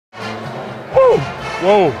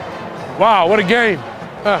Whoa. Wow, what a game.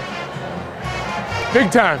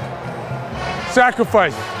 Big time.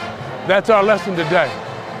 Sacrifice. That's our lesson today.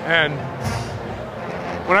 And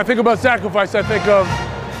when I think about sacrifice, I think of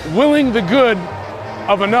willing the good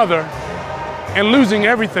of another and losing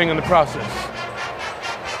everything in the process.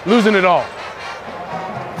 Losing it all.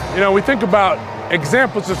 You know, we think about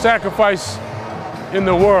examples of sacrifice in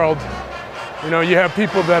the world. You know, you have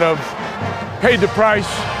people that have paid the price,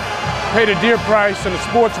 paid a dear price in the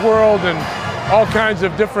sports world and all kinds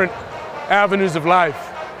of different avenues of life.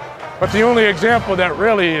 But the only example that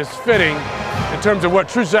really is fitting in terms of what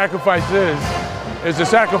true sacrifice is the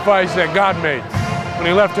sacrifice that God made when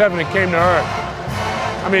he left heaven and came to earth.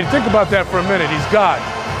 I mean, think about that for a minute. He's God.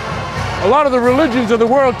 A lot of the religions of the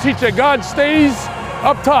world teach that God stays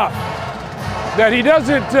up top, that he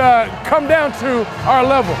doesn't come down to our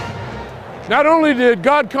level. Not only did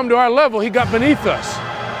God come to our level, he got beneath us.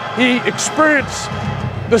 He experienced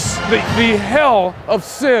the hell of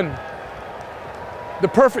sin. The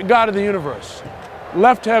perfect God of the universe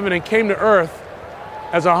left heaven and came to earth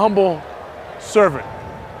as a humble servant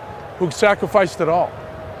who sacrificed it all.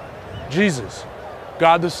 Jesus,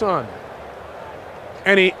 God the Son.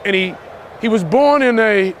 And he was born in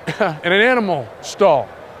an animal stall,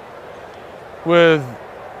 with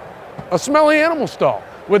a smelly animal stall,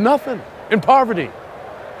 with nothing, in poverty.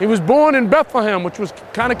 He was born in Bethlehem, which was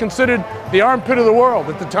kind of considered the armpit of the world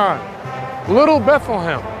at the time. Little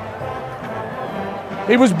Bethlehem.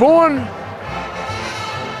 He was born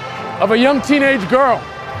of a young teenage girl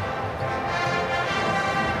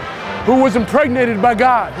who was impregnated by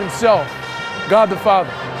God himself, God the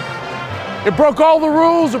Father. It broke all the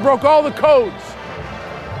rules, it broke all the codes.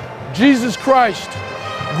 Jesus Christ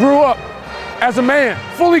grew up as a man,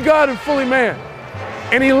 fully God and fully man.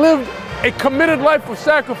 And he lived a committed life of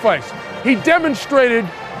sacrifice. He demonstrated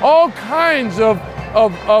all kinds of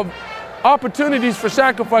opportunities for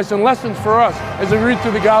sacrifice and lessons for us as we read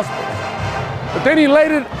through the Gospels. But then he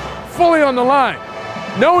laid it fully on the line,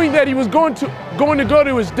 knowing that he was going to go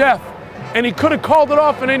to his death, and he could have called it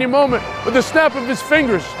off at any moment with the snap of his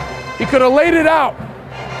fingers. He could have laid it out.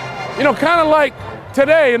 You know, kind of like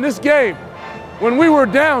today in this game, when we were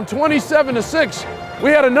down 27-6,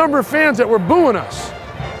 we had a number of fans that were booing us.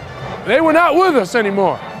 They were not with us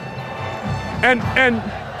anymore. And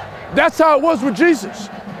that's how it was with Jesus.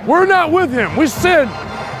 We're not with him. We sinned.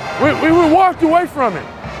 We walked away from him.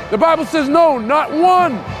 The Bible says, no, not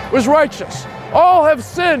one was righteous. All have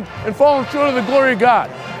sinned and fallen short of the glory of God.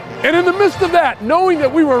 And in the midst of that, knowing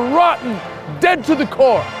that we were rotten, dead to the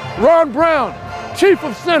core, Ron Brown, chief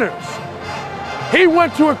of sinners, he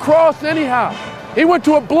went to a cross anyhow. He went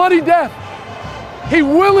to a bloody death. He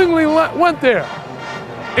willingly went there.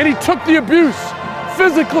 And he took the abuse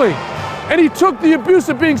physically. And he took the abuse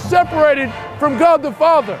of being separated from God the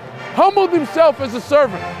Father. Humbled himself as a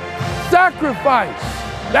servant. Sacrifice.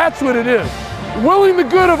 That's what it is. Willing the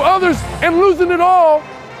good of others and losing it all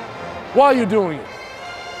while you're doing it.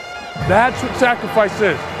 That's what sacrifice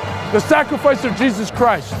is. The sacrifice of Jesus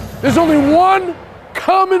Christ. There's only one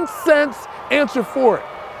common sense answer for it.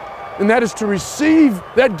 And that is to receive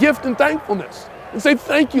that gift in thankfulness and say,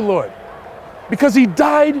 thank you, Lord. Because he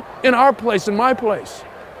died in our place, in my place.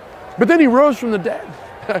 But then he rose from the dead.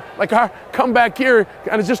 Like our comeback here,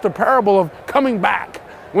 and it's just a parable of coming back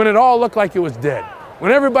when it all looked like it was dead.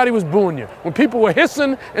 When everybody was booing you. When people were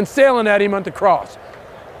hissing and sailing at him at the cross.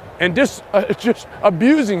 And just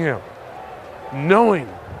abusing him. Knowing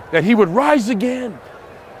that he would rise again.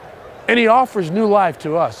 And he offers new life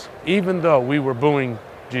to us, even though we were booing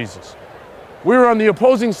Jesus. We were on the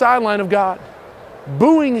opposing sideline of God,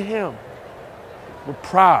 booing him with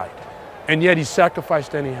pride, and yet he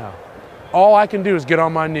sacrificed anyhow. All I can do is get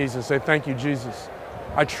on my knees and say, thank you, Jesus.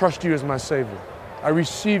 I trust you as my Savior. I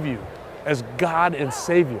receive you as God and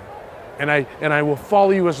Savior, and I will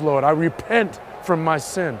follow you as Lord. I repent from my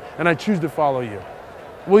sin, and I choose to follow you.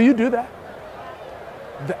 Will you do that?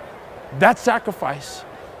 That sacrifice,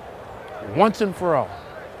 once and for all,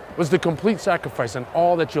 was the complete sacrifice and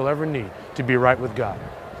all that you'll ever need to be right with God.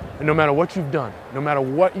 And no matter what you've done, no matter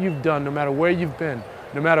what you've done, no matter where you've been,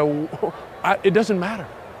 no matter, it doesn't matter.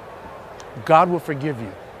 God will forgive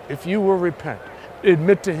you. If you will repent,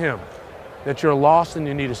 admit to him that you're lost and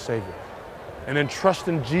you need a Savior. And then trust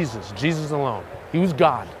in Jesus, Jesus alone. He was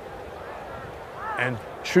God. And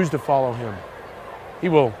choose to follow him. He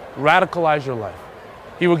will radicalize your life.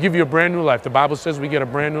 He will give you a brand new life. The Bible says we get a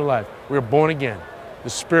brand new life. We're born again. The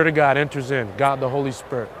Spirit of God enters in, God the Holy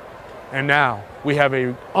Spirit. And now we have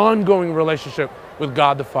an ongoing relationship with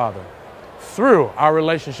God the Father through our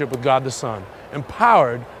relationship with God the Son,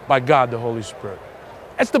 empowered by God the Holy Spirit.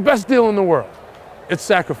 That's the best deal in the world. It's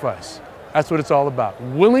sacrifice. That's what it's all about.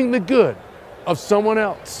 Willing the good of someone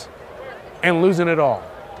else and losing it all.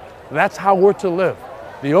 That's how we're to live.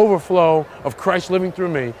 The overflow of Christ living through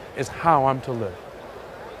me is how I'm to live.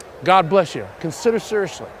 God bless you. Consider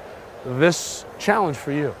seriously this challenge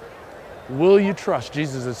for you. Will you trust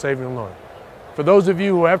Jesus as Savior and Lord? For those of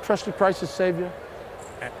you who have trusted Christ as Savior,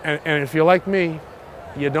 and if you're like me,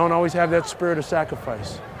 you don't always have that spirit of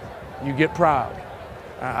sacrifice. You get proud.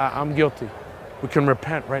 I'm guilty. We can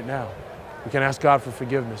repent right now. We can ask God for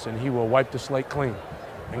forgiveness, and He will wipe the slate clean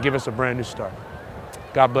and give us a brand new start.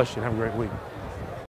 God bless you and have a great week.